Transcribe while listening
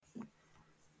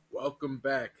Welcome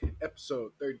back.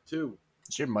 Episode 32.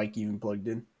 Is your mic even plugged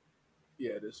in?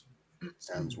 Yeah, it is.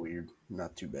 Sounds weird.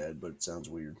 Not too bad, but it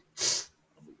sounds weird.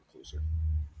 I'll move it closer.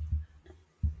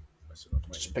 Messing up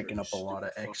my Just intro, picking you up a lot of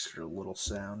stupid fuck. extra little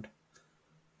sound.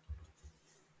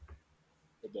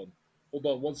 Hold on. Hold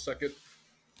on 1 second.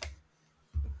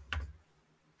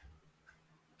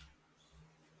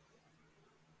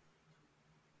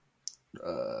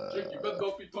 Jake, you better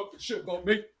not be talking shit about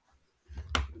me.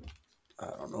 I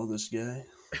don't know this guy.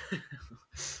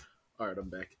 Alright,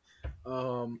 I'm back.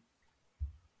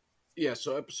 Yeah,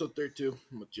 so episode 32.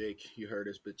 I'm with Jake. You heard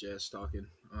his bitch ass talking.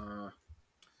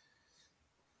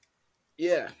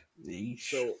 Yeah. Yeesh.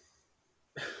 So,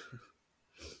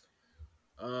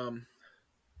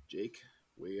 Jake,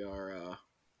 we are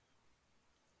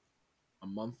a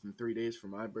month and 3 days from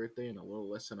my birthday and a little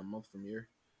less than a month from your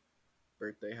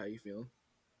birthday. How you feeling?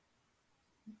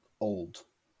 Old.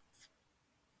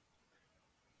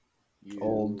 You...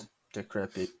 Old,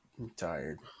 decrepit,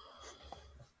 tired.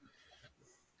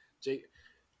 Jake,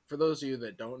 for those of you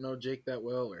that don't know Jake that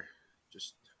well or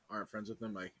just aren't friends with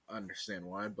him, I understand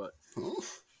why, but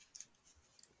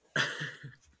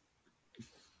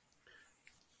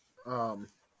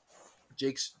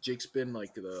Jake's been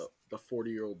like the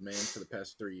 40-year-old man for the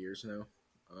past 3 years now.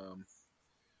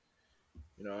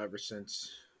 Ever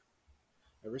since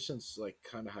like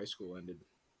kind of high school ended,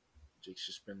 Jake's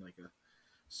just been like a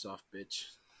soft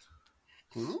bitch.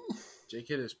 Jake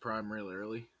hit his prime really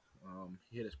early.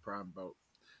 He hit his prime about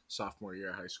sophomore year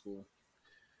of high school,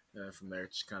 and from there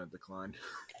it just kind of declined.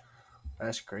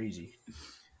 That's crazy.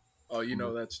 Oh,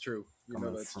 that's true.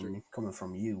 True. Coming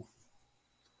from you.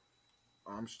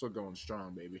 I'm still going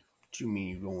strong, baby. What you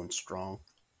mean you going strong?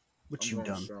 What you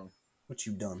done? Strong. What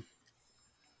you done?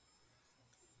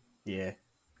 Yeah,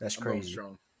 that's I'm going crazy.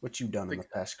 strong. What you done in the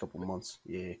past couple months?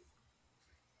 Yeah.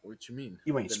 What you mean?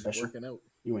 You ain't Been special. Working out.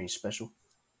 You ain't special.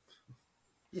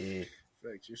 Yeah.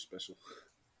 Thanks, you're special.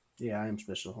 Yeah, I am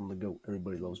special. I'm the GOAT.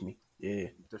 Everybody loves me.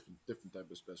 Yeah. Different type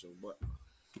of special, but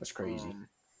That's crazy.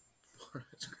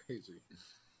 That's crazy.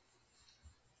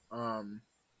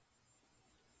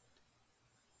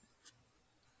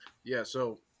 Yeah,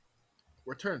 so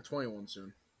we're turning 21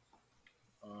 soon.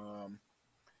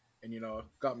 And it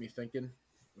got me thinking.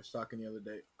 I was talking the other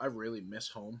day. I really miss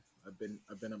home. I've been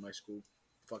at my school,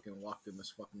 fucking locked in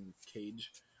this fucking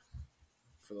cage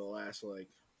for the last I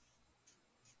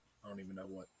don't even know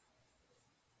what,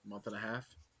 month and a half.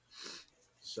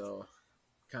 So,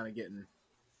 kind of getting.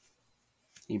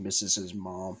 He misses his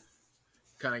mom.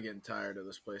 Kind of getting tired of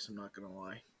this place. I'm not gonna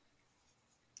lie.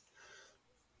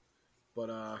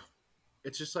 But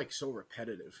it's just like so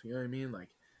repetitive. You know what I mean? Like,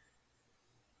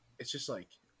 it's just like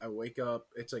I wake up.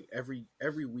 It's like every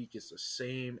week is the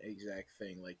same exact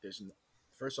thing. Like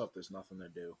first off, there's nothing to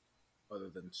do other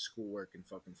than schoolwork and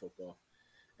fucking football,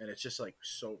 and it's just like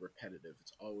so repetitive.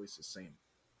 It's always the same.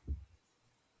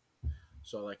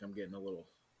 So like I'm getting a little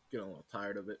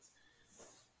tired of it.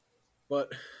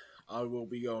 But I will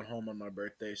be going home on my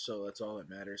birthday, so that's all that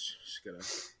matters. Just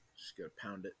gotta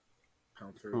pound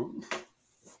through.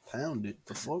 Pound it.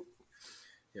 The fuck?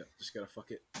 Yeah, just gotta fuck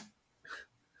it.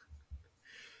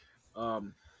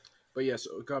 But yeah,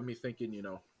 so it got me thinking,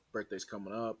 birthday's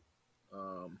coming up.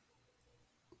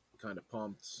 Kind of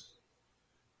pumped.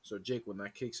 So Jake, when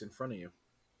that cake's in front of you,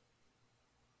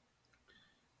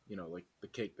 like the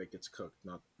cake that gets cooked,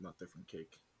 not different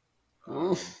cake.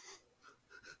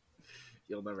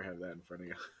 You'll never have that in front of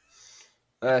you.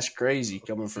 That's crazy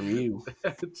coming from you.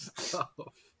 That's tough.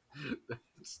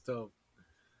 That's tough.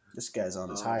 This guy's on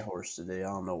his high horse today. I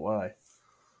don't know why.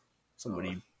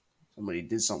 Somebody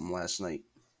did something last night.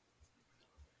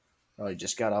 Probably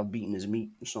just got out beating his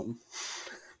meat or something.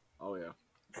 Oh yeah,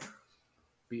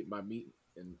 beating my meat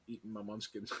and eating my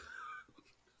munchkins.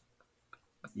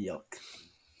 Yuck.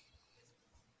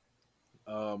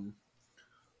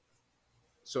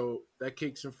 So that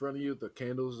cake's in front of you. The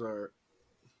candles are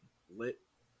lit.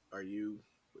 Are you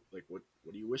like what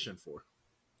are you wishing for?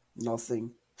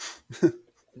 Nothing.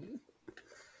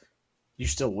 You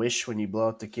still wish when you blow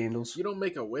out the candles? You don't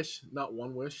make a wish, not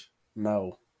one wish.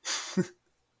 No.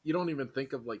 You don't even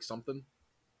think of like something.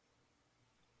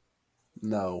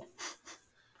 No.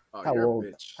 Oh, How you're old? A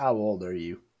bitch. How old are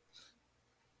you?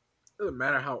 Doesn't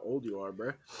matter how old you are,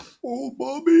 bro. Oh,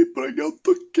 mommy, bring out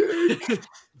the cake.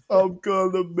 I'm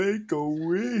gonna make a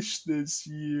wish this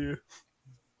year.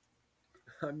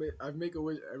 I make a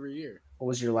wish every year. What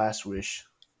was your last wish?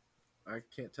 I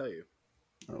can't tell you.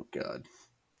 Oh, God.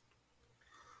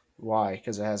 Why?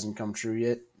 Because it hasn't come true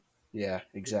yet? Yeah,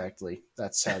 exactly.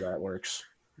 That's how that works.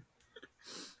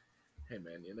 Hey,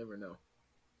 man, you never know.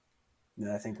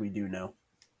 Yeah, I think we do know.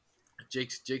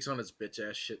 Jake's on his bitch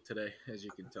ass shit today, as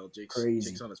you can tell. Crazy.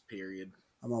 Jake's on his period.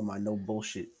 I'm on my no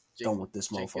bullshit. Jake, Done with this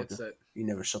Jake gets motherfucker. that. You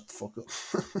never shut the fuck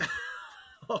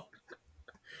up.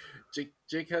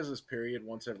 Jake has his period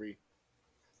once every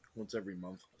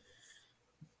month.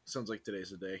 Sounds like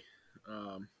today's the day.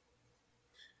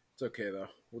 It's okay though.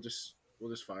 We'll just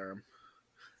fire him.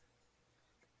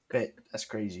 Bet. That's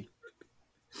crazy.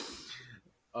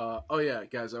 Oh yeah,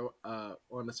 guys. I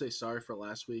want to say sorry for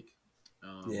last week.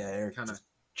 Yeah, Eric kind of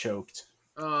choked.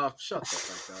 Shut the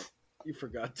fuck up. You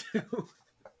forgot to.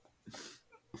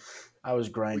 I was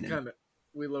grinding.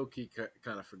 We low key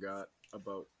kind of forgot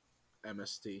about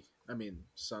MST. I mean,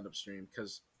 Sun Upstream,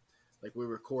 because like we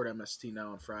record MST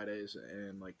now on Fridays,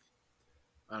 and like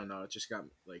I don't know, it just got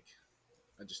like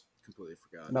I just completely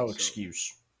forgot. No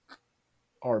excuse.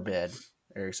 Our bad.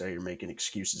 Eric's out here making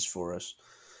excuses for us.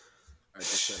 I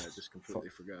just completely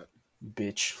forgot.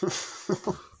 Bitch.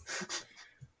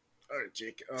 All right,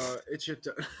 Jake. It's your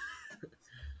turn.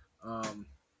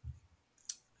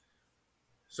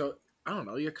 So I don't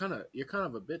know. You're kind of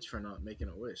a bitch for not making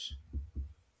a wish.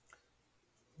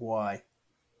 Why?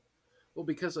 Well,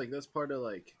 because like that's part of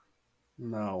like.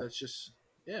 No. That's just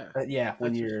yeah.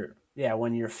 When you're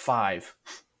 5.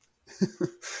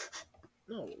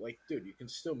 No, like, dude, you can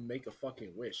still make a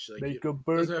fucking wish. Like, make a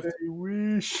birthday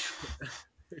wish.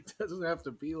 It doesn't have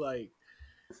to be like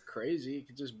crazy. It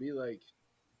could just be like.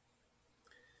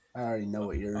 I already know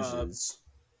what yours is.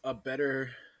 A better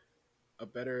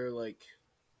like,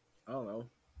 I don't know,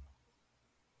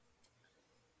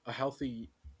 a healthy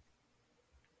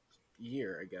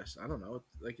year, I guess. I don't know.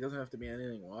 Like, it doesn't have to be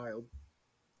anything wild.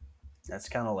 That's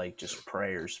kind of like just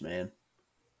prayers, man.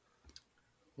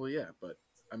 Well, yeah, but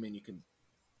I mean, you can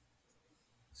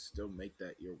still make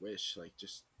that your wish. Like,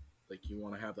 just like you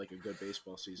want to have like a good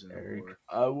baseball season. Eric,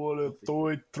 I want a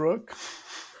toy truck.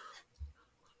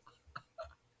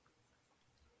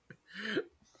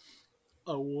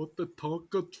 I want the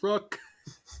Tonka truck.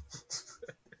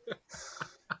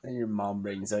 And your mom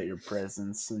brings out your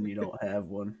presents and you don't have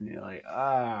one. And you're like,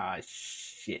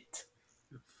 shit.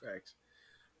 Facts.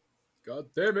 God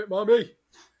damn it, mommy.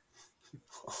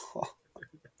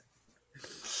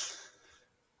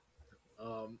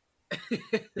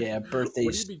 Yeah,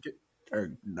 birthdays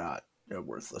are not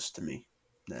worthless to me.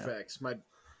 No. Facts.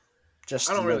 Just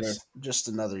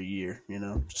another year,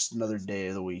 just another day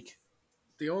of the week.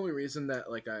 The only reason that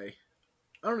like I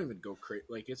don't even go crazy,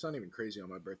 like it's not even crazy on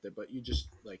my birthday, but you just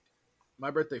like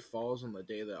my birthday falls on the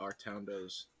day that our town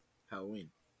does Halloween.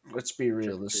 Let's be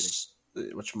real,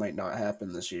 which might not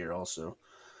happen this year also.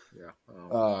 Yeah.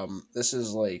 This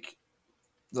is like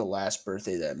the last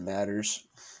birthday that matters.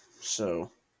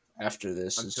 So after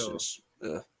this, it's just.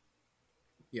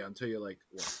 Yeah, until you're like,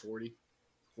 what, 40?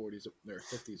 40s or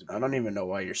 50s. I don't even know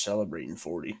why you're celebrating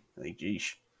 40. Like,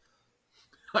 geesh.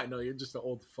 I know, you're just an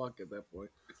old fuck at that point.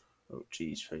 Oh,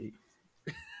 geez, fate.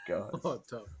 God. Oh,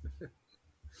 tough.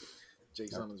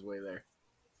 Jake's on his way there.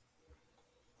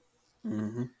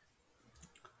 Mm-hmm.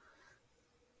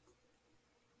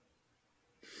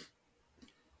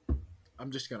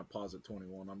 I'm just going to pause at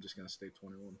 21. I'm just going to stay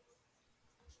 21.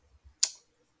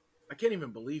 I can't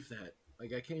even believe that.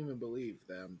 Like, I can't even believe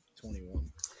that I'm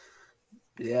 21.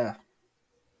 Yeah.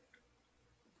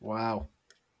 Wow.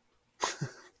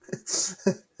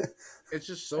 It's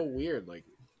just so weird. Like,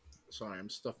 sorry, I'm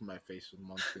stuffing my face with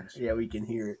munchkins. Yeah, we can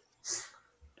hear it.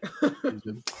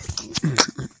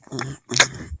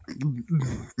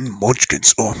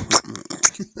 Munchkins. Oh.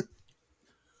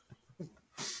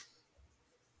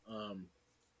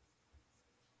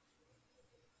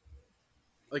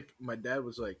 Like, my dad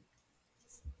was like,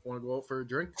 want to go out for a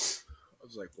drink? I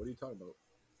was like, what are you talking about?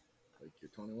 Like, you're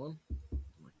 21? I'm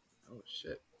like, oh,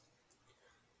 shit.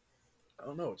 I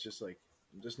don't know. It's just like,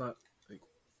 I'm just not, like...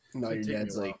 No, your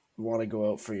dad's like, want to go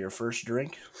out for your first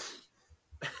drink?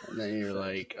 And then you're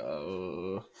like,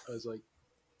 oh. I was like,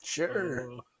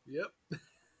 sure. Yep.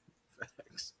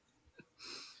 Facts.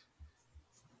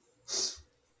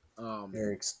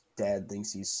 Eric's dad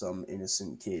thinks he's some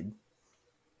innocent kid.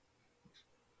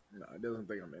 No, he doesn't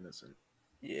think I'm innocent.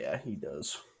 Yeah, he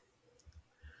does.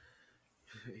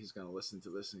 He's going to listen to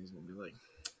this and he's going to be like,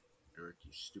 Eric,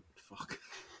 you stupid fuck.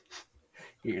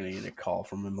 You're going to get a call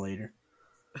from him later.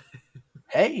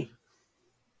 Hey!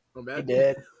 Imagine, hey,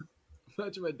 Dad.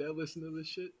 Imagine my dad listening to this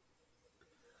shit.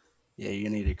 Yeah, you're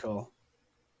going to need a call.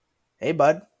 Hey,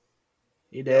 bud.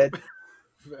 Hey, Dad.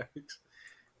 Facts.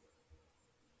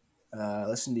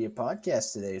 Listened to your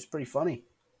podcast today. It was pretty funny.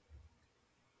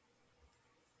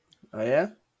 Oh, yeah?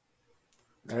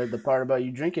 I heard the part about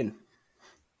you drinking.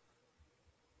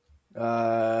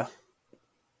 That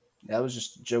was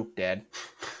just a joke, Dad.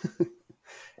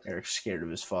 Eric's scared of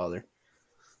his father.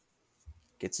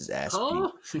 Gets his ass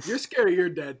Huh? beat. You're scared of your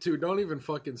dad too. Don't even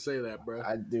fucking say that, bro.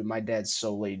 Dude, my dad's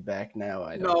so laid back now.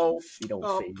 No. He don't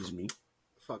Oh, phase me.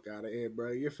 fuck out of here,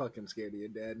 bro. You're fucking scared of your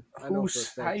dad. I know for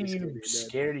a How are fact you're scared of you your dad.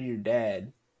 scared of your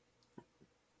dad?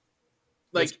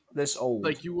 Like this old.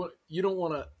 Like you don't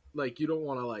want to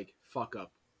like fuck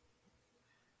up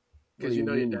because What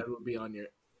do you your mean? dad will be on your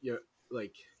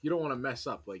like you don't want to mess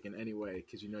up like in any way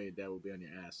because your dad will be on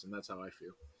your ass, and that's how I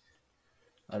feel.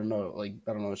 I don't know. Like,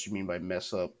 I don't know what you mean by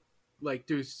mess up. Like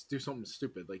do something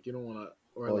stupid. Like you don't want to.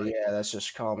 Or Well, like, yeah, that's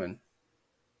just common.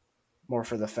 More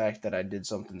for the fact that I did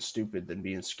something stupid than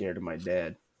being scared of my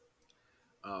dad.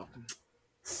 oh.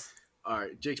 All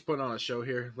right, Jake's putting on a show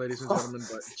here, ladies and gentlemen.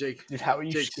 But Jake, Dude, how are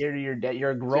you scared of your dad?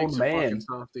 You're a grown Jake's man. A fucking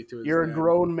softy to his You're dad. a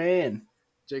grown man.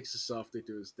 Jake's a softy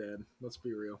to his dad. Let's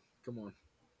be real. Come on.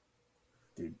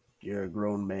 Dude, you're a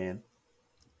grown man.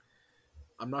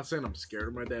 I'm not saying I'm scared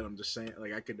of my dad. I'm just saying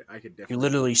like I could definitely. You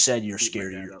literally said you're beat my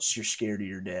scared of dad your up. you're scared of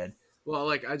your dad. Well,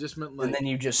 like I just meant like. And then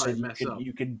you just if I said mess up.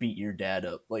 you could beat your dad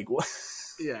up. Like what?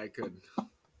 Yeah, I could.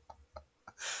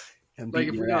 And Like beat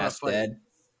if your we got in a ass, fight, Dad.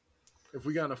 if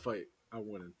we got in a fight, I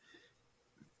wouldn't.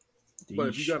 Dude, But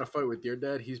if you got in a fight with your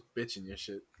dad, he's bitching your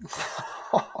shit.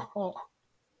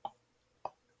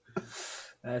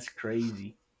 That's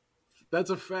crazy.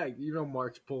 That's a fact. You know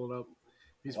Mark's pulling up.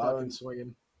 He's fucking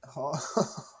swinging.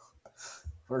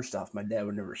 First off, my dad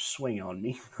would never swing on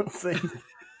me.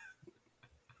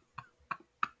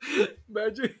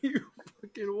 Imagine you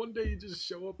fucking one day you just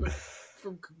show up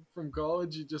from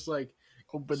college. You just like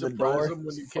open the surprise door him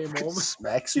when you came home.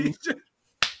 Smacks me.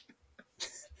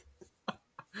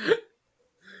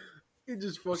 He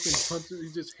just fucking punches.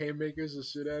 He just haymakers the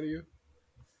shit out of you.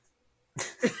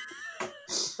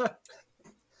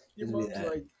 Your mom's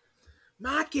like,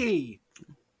 Maki.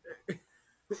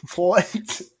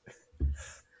 What?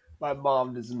 My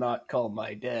mom does not call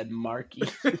my dad Marky.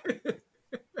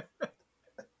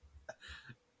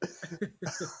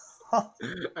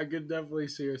 I could definitely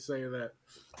see her saying that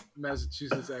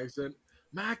Massachusetts accent.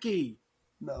 Maki.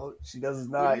 No, she does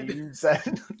not use that.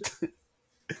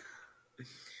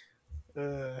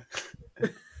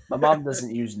 My mom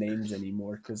doesn't use names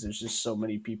anymore because there's just so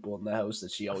many people in the house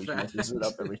that she always messes it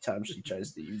up every time she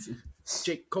tries to use it.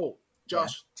 Jake, Cole,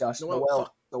 Josh, Josh,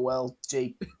 Noel,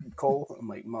 Jake, Cole. I'm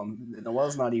like, Mom,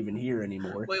 Noel's not even here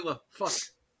anymore. Layla, fuck.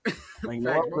 Like,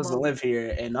 Noel doesn't live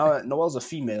here, and Noel's a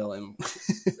female, and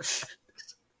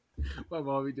my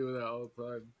mom be doing that all the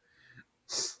time.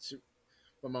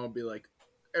 My mom would be like,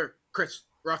 Eric, Chris,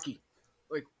 Rocky.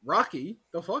 Like, Rocky?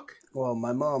 The fuck? Well,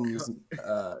 my mom's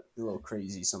a little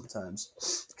crazy sometimes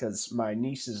because my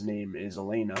niece's name is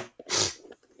Elena,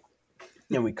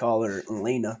 and we call her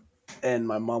Elena. And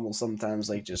my mom will sometimes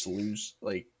like just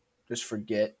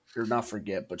forget, or not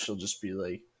forget, but she'll just be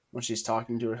like, when she's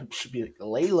talking to her, she'll be like,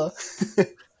 Layla.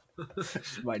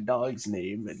 My dog's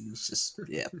name, and it's just And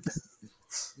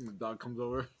the dog comes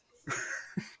over.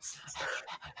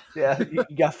 Yeah, you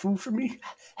got food for me?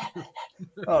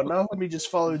 Oh, no, let me just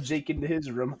follow Jake into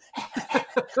his room.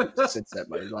 Sits at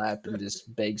my lap and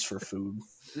just begs for food.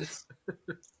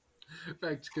 In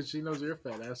fact, because she knows you're a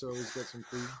fat ass, so always get some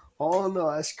food. Oh, no,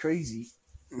 that's crazy.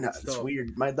 No, it's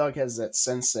weird. My dog has that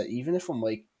sense that even if I'm,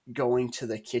 like, going to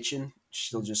the kitchen,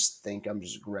 she'll just think I'm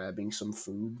just grabbing some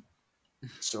food.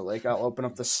 So, like, I'll open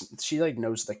up she, like,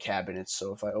 knows the cabinets,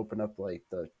 so if I open up, like,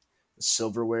 the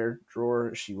silverware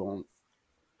drawer, she won't,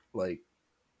 like,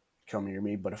 come near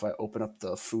me. But if I open up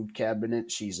the food cabinet,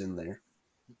 she's in there.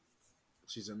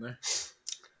 She's in there?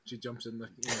 She jumps in the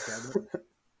cabinet?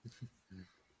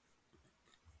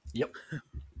 Yep.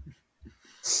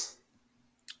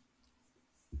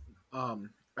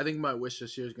 I think my wish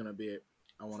this year is gonna be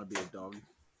I want to be a dog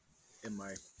in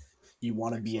my. You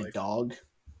want to be a dog?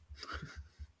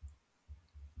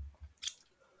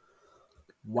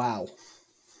 Wow.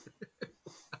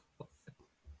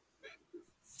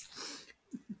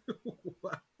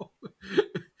 Wow.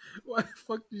 Why the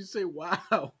fuck did you say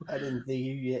wow? I didn't think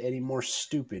you'd get any more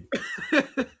stupid.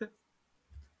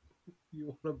 You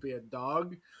want to be a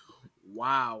dog?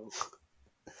 Wow.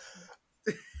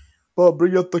 Bob,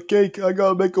 bring out the cake. I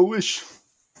gotta make a wish.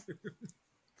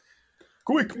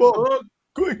 Quick, Bob.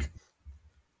 Quick.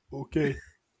 Okay.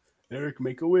 Eric,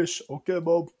 make a wish. Okay,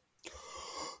 Bob.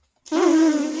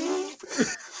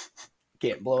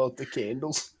 Can't blow out the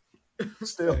candles.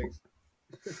 Still.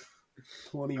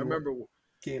 21. I remember.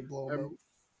 Can't blow them out.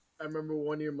 I remember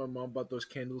one year my mom bought those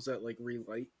candles that like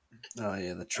relight. Oh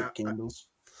yeah, the trick candles.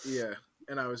 Yeah,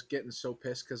 and I was getting so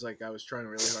pissed because like I was trying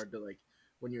really hard to like.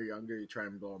 When you're younger, you try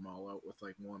and blow them all out with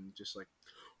like one, just like.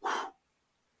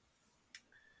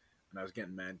 and I was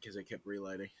getting mad because I kept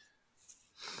relighting.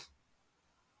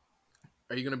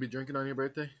 Are you gonna be drinking on your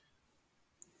birthday?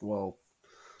 Well,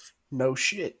 no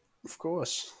shit. Of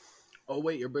course. Oh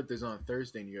wait, your birthday's on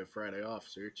Thursday and you have Friday off,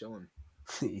 so you're chilling.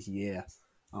 Yeah.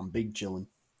 I'm big chilling.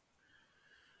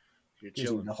 You're Gives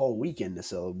me chilling. the whole weekend to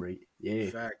celebrate. Yeah.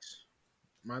 Facts.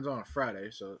 Mine's on a Friday,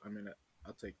 so I mean,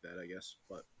 I'll take that, I guess.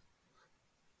 But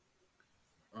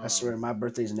I swear um, my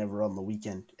birthday's never on the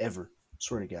weekend. Ever.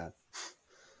 Swear to God.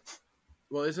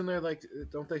 well, isn't there like,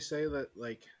 don't they say that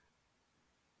like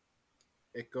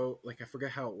it go like I forget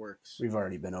how it works. We've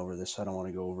already been over this. I don't want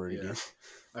to go over it Yeah, again.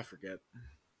 I forget.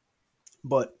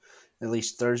 But at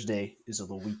least Thursday is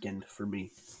the weekend for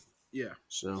me. Yeah,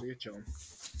 so So you're chilling.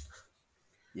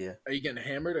 yeah. Are you getting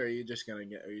hammered, or are you just gonna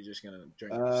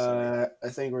drink at the city? I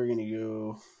think we're gonna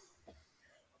go.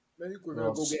 I think we're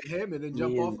gonna Well, go get hammered and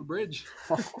jump me off and a bridge.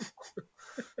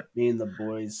 me and the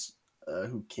boys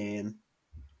who can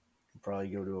probably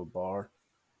go to a bar.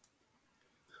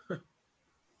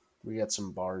 We got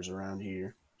some bars around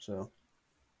here, so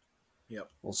Yep,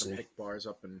 we'll some see. hick bars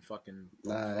up in fucking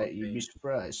bumfuck You'd be Maine.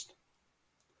 surprised.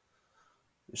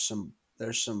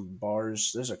 There's some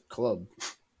bars. There's a club.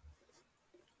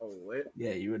 Oh, lit.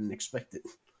 Yeah, you wouldn't expect it.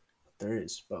 There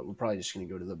is, but we're probably just gonna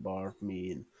go to the bar.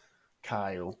 Me and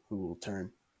Kyle, who will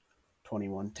turn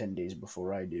 21 10 days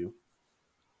before I do,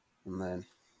 and then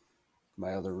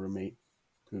my other roommate,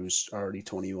 who's already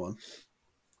 21.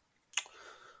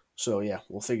 So yeah,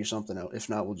 we'll figure something out. If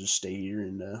not, we'll just stay here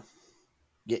and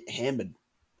get hammered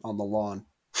on the lawn.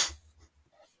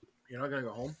 You're not gonna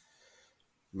go home?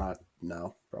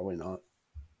 No, probably not.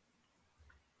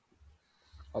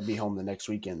 I'll be home the next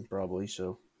weekend probably.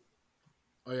 So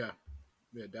Oh yeah,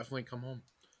 yeah, definitely come home.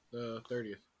 The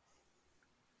 30th.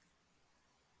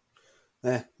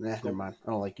 never mind.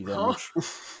 I don't like you that Huh? much.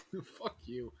 Fuck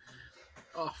you.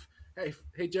 Oh,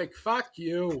 hey, Jake. Fuck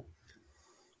you.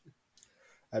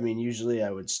 I mean, usually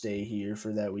I would stay here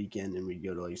for that weekend and we'd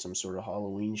go to like some sort of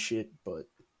Halloween shit, but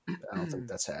I don't think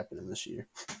that's happening this year.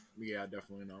 Yeah,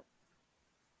 definitely not.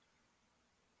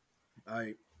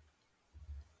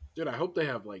 Dude, I hope they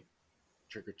have like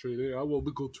trick or treating. I want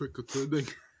to go trick or treating.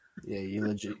 Yeah, you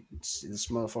legit. This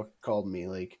motherfucker called me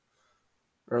like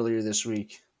earlier this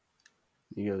week.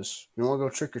 He goes, "You want to go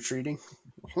trick or treating?"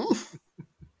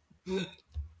 Dude,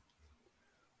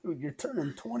 you're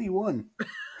turning 21.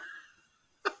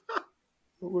 I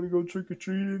want to go trick or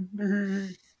treating.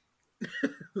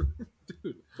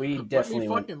 Dude, We let me definitely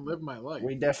went. fucking live my life.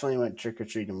 We definitely went trick or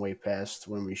treating way past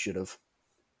when we should have.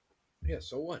 Yeah,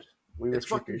 so what? We were It's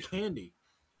fucking trickers. candy.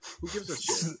 Who gives a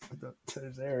shit?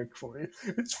 There's Eric for you.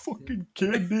 It's fucking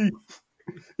candy.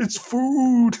 It's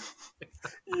food.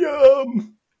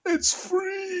 Yum. It's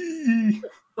free.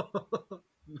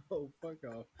 No, fuck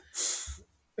off.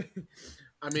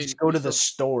 I mean, Just go to the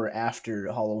store after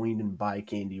Halloween and buy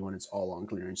candy when it's all on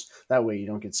clearance. That way you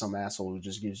don't get some asshole who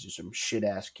just gives you some shit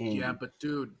ass candy. Yeah, but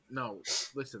dude, no.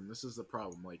 Listen, this is the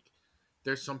problem. Like,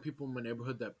 there's some people in my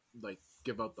neighborhood that like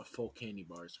give out the full candy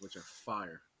bars, which are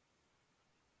fire.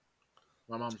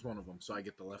 My mom's one of them, so I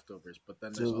get the leftovers. But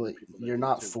then there's So, other like, people that you're do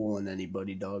not too. fooling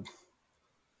anybody, dog.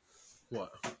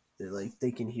 What? They're like,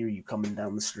 they can hear you coming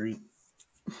down the street.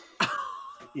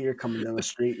 You're coming down the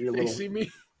street. You're They little. see me.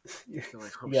 You're, They're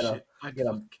like, oh you got shit, I you got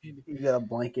a fucking candy. you got a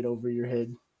blanket over your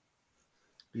head.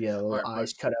 You got little Alright,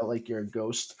 eyes cut out like you're a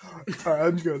ghost.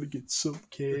 I'm gonna get some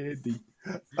candy.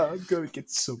 I'm gonna get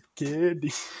some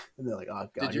candy. And they're like, oh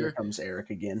god, here comes Eric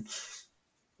again.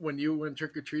 When you went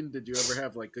trick or treating, did you ever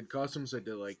have like good costumes, or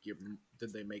did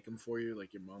they make them for you,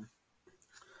 like your mom?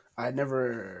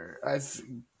 I've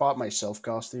bought myself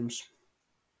costumes,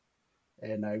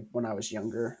 and when I was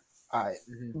younger, I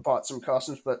bought some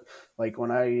costumes, but like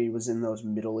when I was in those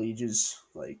middle ages,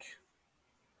 like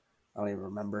I don't even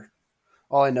remember.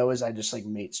 All I know is I just like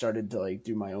started to like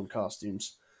do my own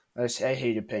costumes. I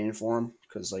hated paying for them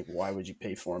because like why would you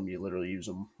pay for them? You literally use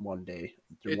them one day,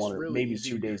 It's one or really maybe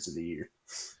easy. 2 days of the year.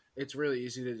 It's really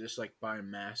easy to just like buy a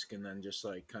mask and then just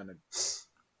like kind of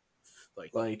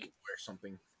like wear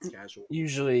something casual.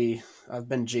 Usually, I've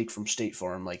been Jake from State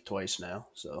Farm like twice now,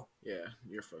 so Yeah,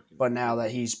 you're fucking. but now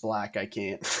that he's black, I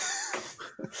can't.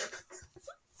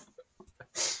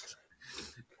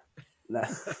 Nah,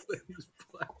 He's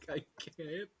black. I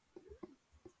can't.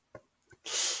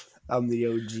 I'm the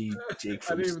OG Jake I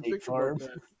from didn't even State think Farm. about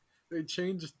that. They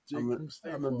changed Jake from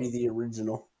State I'm gonna be the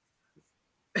original.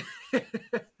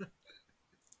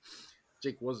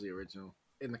 Jake was the original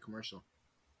in the commercial.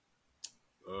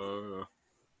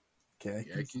 Okay.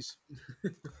 Yankees.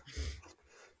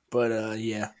 But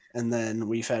yeah, and then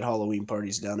we've had Halloween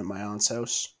parties down at my aunt's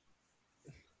house.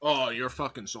 Oh, you're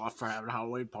fucking soft for having a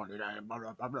Halloween party. Blah,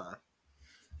 blah, blah, blah.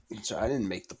 So I didn't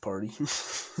make the party.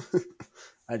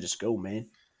 I just go, man.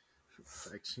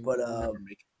 Facts. But You never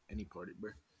make any party,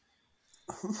 bro.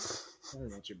 I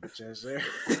don't want your bitch ass there.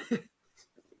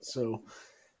 so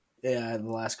yeah, the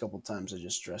last couple times I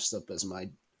dressed up as my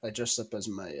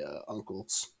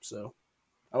uncles. So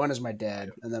I went as my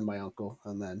dad and then my uncle,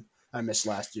 and then I missed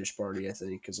last year's party, I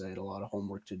think, because I had a lot of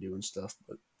homework to do and stuff.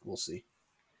 But we'll see.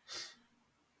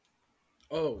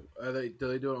 Oh, do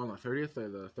they do it on the 30th or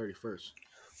the 31st?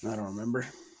 I don't remember.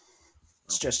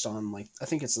 It's just on I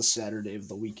think it's the Saturday of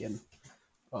the weekend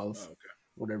of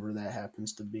whatever that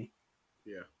happens to be.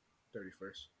 Yeah,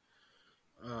 31st.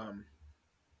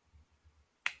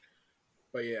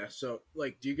 But yeah, so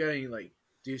do you get any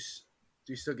do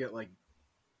you still get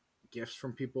gifts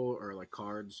from people or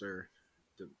cards or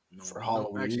for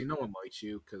Halloween? No, actually, no one likes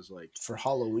you because for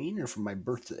Halloween or for my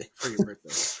birthday. For your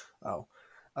birthday. Oh,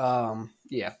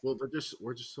 yeah. Well,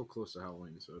 we're just so close to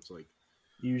Halloween, so it's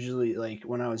usually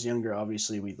when I was younger,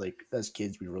 obviously we as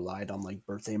kids we relied on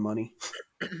birthday money.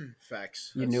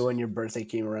 Facts. You knew when your birthday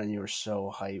came around, you were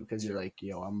so hyped because you're like,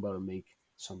 yo, I'm about to make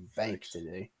some bank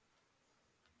today.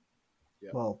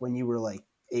 Yep. Well, when you were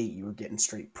 8, you were getting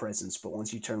straight presents, but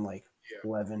once you turn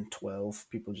 11, 12,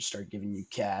 people just start giving you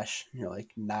cash. And you're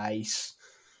like, nice.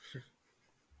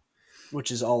 Which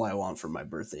is all I want for my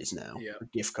birthdays now. Yeah.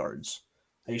 Gift cards.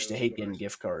 I used to hate getting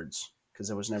gift cards because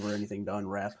there was never anything to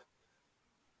unwrap.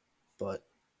 But,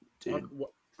 dude.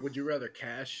 Would you rather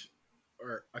cash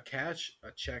or a check,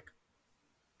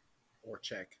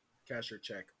 cash or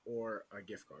check, or a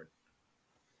gift card?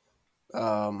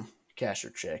 Cash or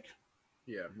check.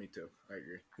 Yeah, me too. I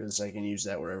agree. Because I can use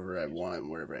that wherever I want and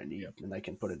wherever I need, and I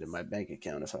can put it in my bank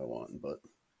account if I want. But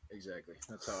exactly,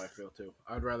 that's how I feel too.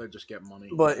 I'd rather just get money.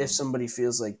 But if somebody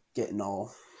feels like getting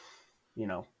all,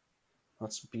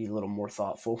 let's be a little more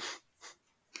thoughtful.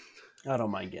 I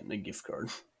don't mind getting a gift card.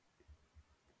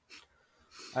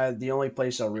 The only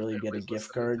place I'll really get a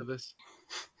gift card.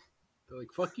 They're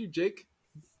like, "Fuck you, Jake.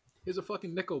 Here's a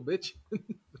fucking nickel, bitch."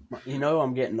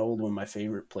 I'm getting old when my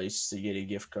favorite place to get a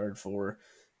gift card for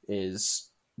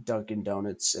is Dunkin'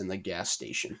 Donuts and the gas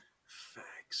station.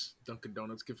 Facts. Dunkin'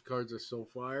 Donuts gift cards are so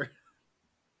fire.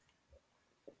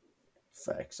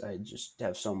 Facts. I just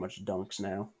have so much Dunks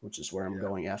now, which is where I'm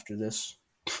going after this.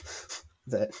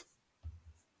 I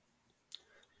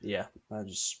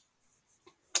just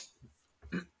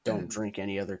don't drink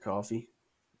any other coffee.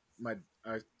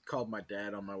 I called my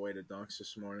dad on my way to Dunks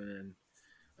this morning, and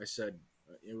I said,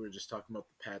 we were just talking about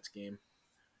the Pats game,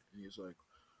 and he was like,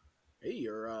 "Hey,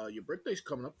 your birthday's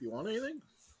coming up. You want anything?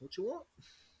 What you want?"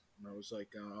 And I was like,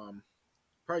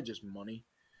 "Probably just money."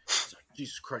 He's like,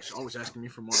 "Jesus Christ, always asking me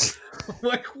for money." I'm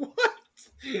like, "What?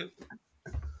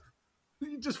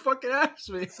 You just fucking asked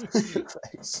me."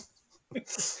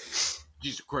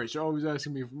 Jesus Christ, you're always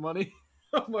asking me for money.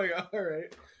 I'm like, all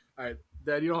right,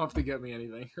 Dad, you don't have to get me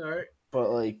anything, all right?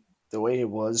 But the way it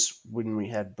was when we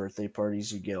had birthday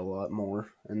parties, you'd get a lot more,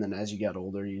 and then as you got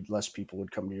older, less people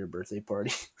would come to your birthday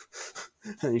party,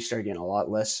 and you start getting a lot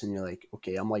less, and you're like,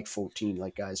 okay, I'm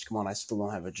 14, guys, come on, I still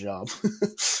don't have a job.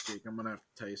 Jake, I'm gonna have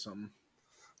to tell you something.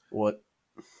 What?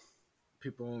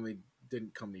 People only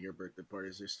didn't come to your birthday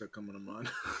parties; they're still coming to mine.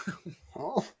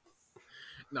 Oh.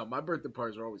 No, my birthday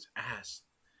parties are always ass.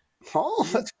 Oh,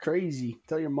 that's crazy.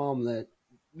 Tell your mom that.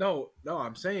 No,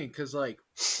 I'm saying because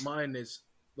mine is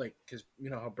because you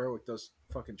know how Berwick does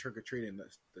fucking trick or treating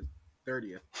the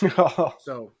 30th.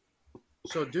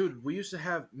 So dude, we used to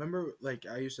have. Remember,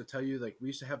 I used to tell you, we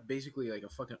used to have basically a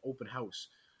fucking open house,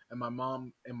 and my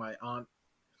mom and my aunt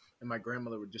and my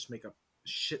grandmother would just make a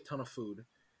shit ton of food,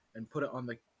 and put it on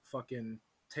the fucking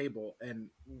table, and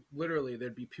literally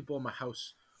there'd be people in my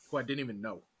house who I didn't even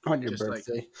know. On your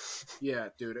birthday. Yeah,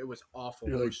 dude, it was awful.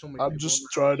 There were so many I'm just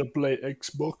trying to play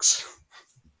Xbox.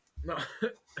 No,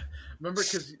 remember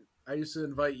because I used to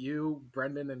invite you,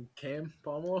 Brendan, and Cam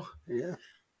Pomelo. Yeah.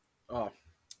 Oh,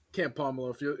 Cam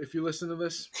Pomelo, if you listen to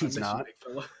this, he's not. You, big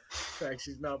fella. In fact,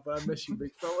 he's not, but I miss you,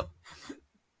 big fella.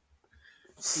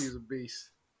 He's a beast.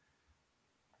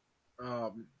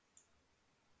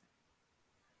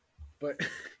 But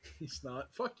he's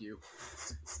not. Fuck you.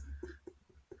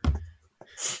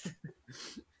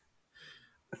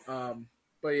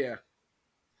 But yeah.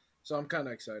 So I'm kind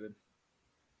of excited.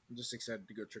 I'm just excited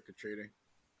to go trick or treating.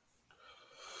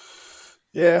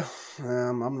 Yeah,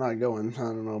 I'm not going. I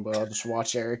don't know, but I'll just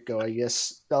watch Eric go. I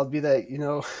guess I'll be that.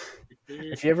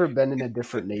 If you ever been in a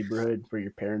different neighborhood where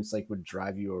your parents would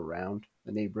drive you around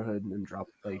the neighborhood and then drop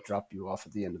you off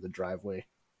at the end of the driveway.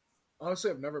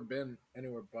 Honestly, I've never been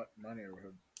anywhere but my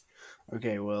neighborhood.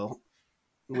 Okay, well,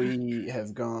 We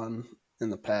have gone in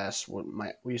the past.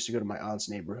 We used to go to my aunt's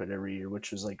neighborhood every year,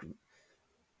 which was like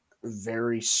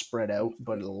very spread out,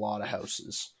 but a lot of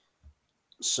houses.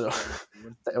 So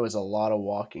that was a lot of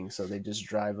walking. So they just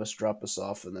drive us, drop us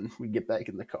off, and then we get back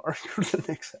in the car and go to the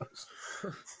next house.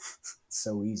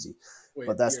 So easy. Wait,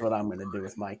 but that's what I'm going to do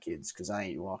with my kids because I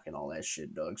ain't walking all that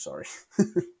shit, dog. Sorry.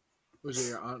 Was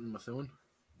it your aunt in Methuen?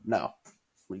 No.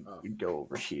 We'd go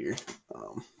over here.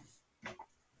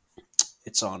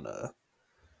 It's on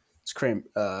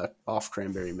off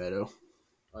Cranberry Meadow.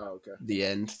 Oh, okay. The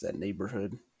end, that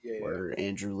neighborhood where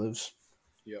Andrew lives.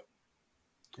 Yep.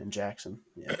 And Jackson.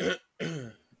 Yeah.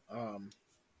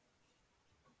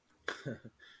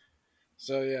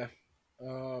 So yeah.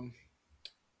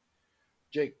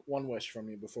 Jake, one wish from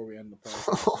you before we end the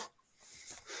podcast.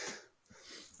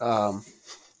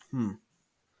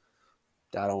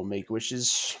 I don't make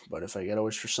wishes, but if I get a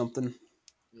wish for something,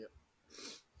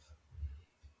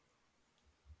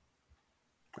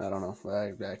 I don't know.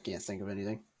 I can't think of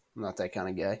anything. I'm not that kind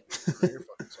of guy. You're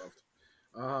fucking soft.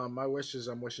 My wish is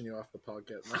I'm wishing you off the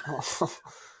podcast now.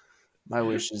 My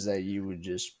wish is that you would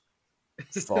just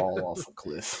fall off a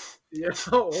cliff. Yeah.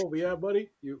 Oh, yeah, buddy.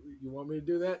 You want me to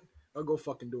do that? I'll go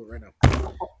fucking do it right now.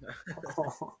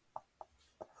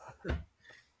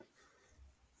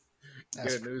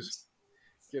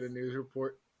 Get a news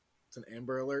report. It's an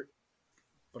Amber Alert,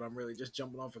 but I'm really just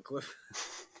jumping off a cliff.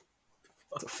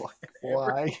 The fuck?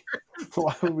 Why?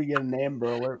 Why would we get an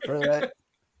Amber Alert for that?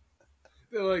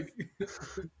 They're like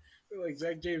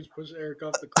Zach James pushed Eric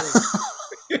off the cliff.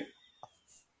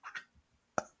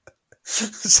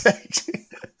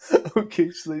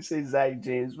 Okay, so they say Zach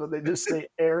James, but they just say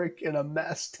Eric in a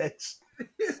mass text.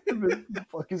 Who the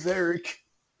fuck is Eric?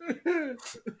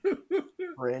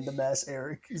 Random ass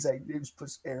Eric. Zach James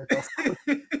pushed Eric off the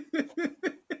cliff.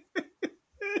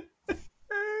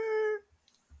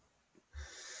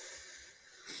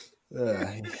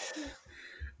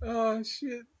 Oh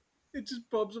shit! It just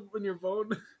pops up on your phone.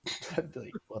 I'd be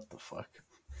like, "What the fuck?"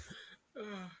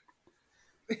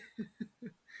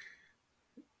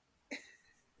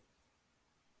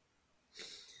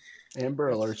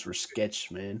 Amber Alerts were sketch,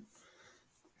 man.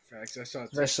 Facts. I saw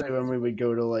it. Especially when we would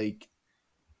go to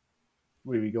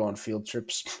we would go on field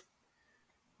trips,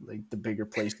 like the bigger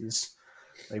places.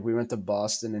 Like we went to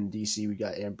Boston and DC. We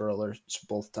got Amber Alerts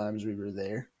both times we were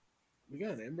there. We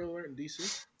got an Amber Alert in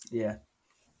DC? Yeah.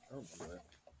 I don't know that.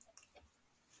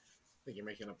 I think you're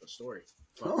making up a story.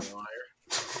 Fucking liar.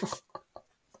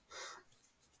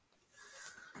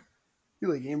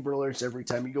 You like Amber Alerts every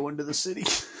time you go into the city.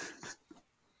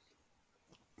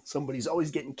 Somebody's always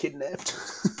getting kidnapped.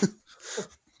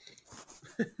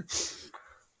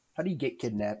 How do you get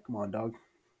kidnapped? Come on, dog.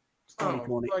 It's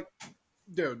 2020.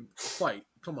 Dude, fight.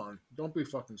 Come on. Don't be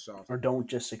fucking soft. Or don't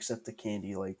just accept the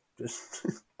candy. Just...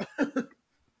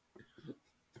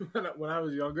 When I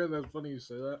was younger, that's funny you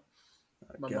say that.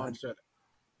 My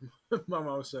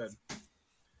mom said,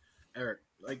 Eric,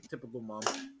 like typical mom,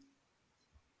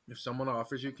 if someone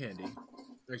offers you candy,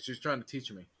 like she's trying to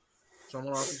teach me, if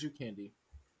someone offers you candy,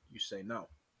 you say no.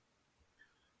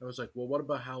 I was like, well, what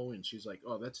about Halloween? She's like,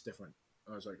 oh, that's different.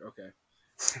 I was like, okay.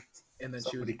 And then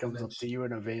somebody comes up to you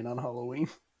in a van on Halloween.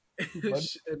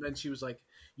 And then she was like,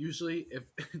 usually if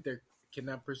they're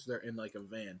kidnappers, they're in like a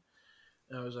van.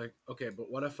 And I was like, okay, but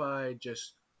what if I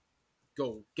just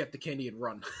go get the candy and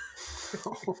run?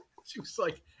 She was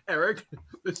like, Eric,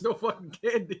 there's no fucking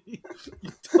candy.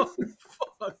 You dumb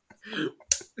fuck.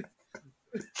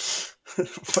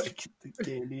 If I get the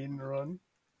candy and run.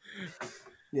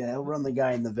 Yeah, outrun the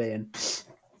guy in the van.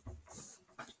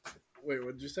 Wait,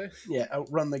 what did you say? Yeah,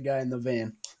 outrun the guy in the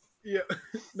van. Yeah.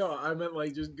 No, I meant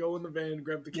like just go in the van and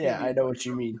grab the candy. Yeah, I know what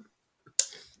you mean.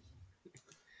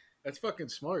 That's fucking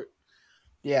smart.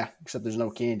 Yeah, except there's no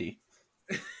candy.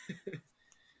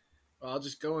 Well, I'll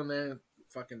just go in there and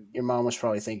fucking... Your mom was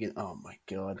probably thinking, oh my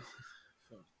god.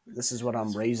 This is what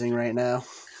I'm raising right now.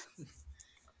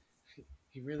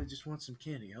 He really just wants some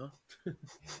candy, huh?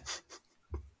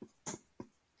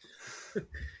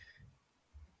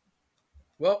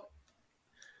 Well,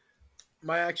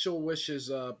 my actual wish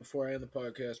is, before I end the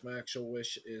podcast, my actual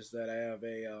wish is that I have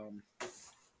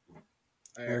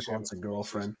Eric wants a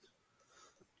girlfriend.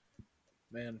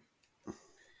 Man.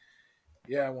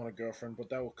 Yeah, I want a girlfriend, but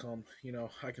that will come. You know,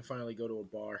 I can finally go to a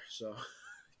bar, so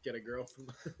get a girl from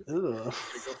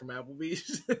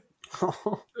Applebee's.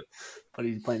 But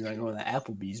he's planning on going to the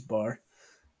Applebee's bar.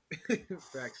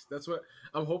 Facts. That's what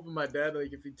I'm hoping my dad,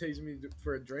 like, if he takes me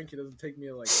for a drink, he doesn't take me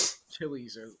to, like,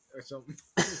 Chili's or something.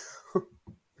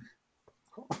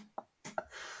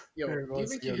 Yo, do you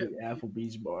think the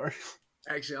Applebee's bar?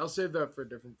 Actually, I'll save that for a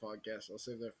different podcast. It's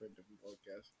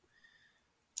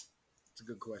a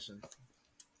good question.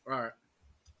 All right.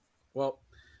 Well,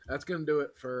 that's gonna do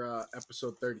it for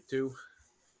episode 32.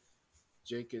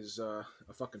 Jake is a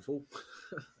fucking fool.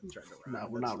 No,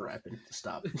 we're not rapping.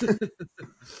 Stop.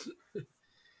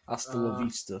 Hasta la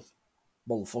vista,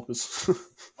 motherfuckers.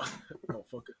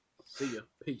 Motherfucker. See ya.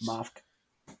 Peace. Mafk.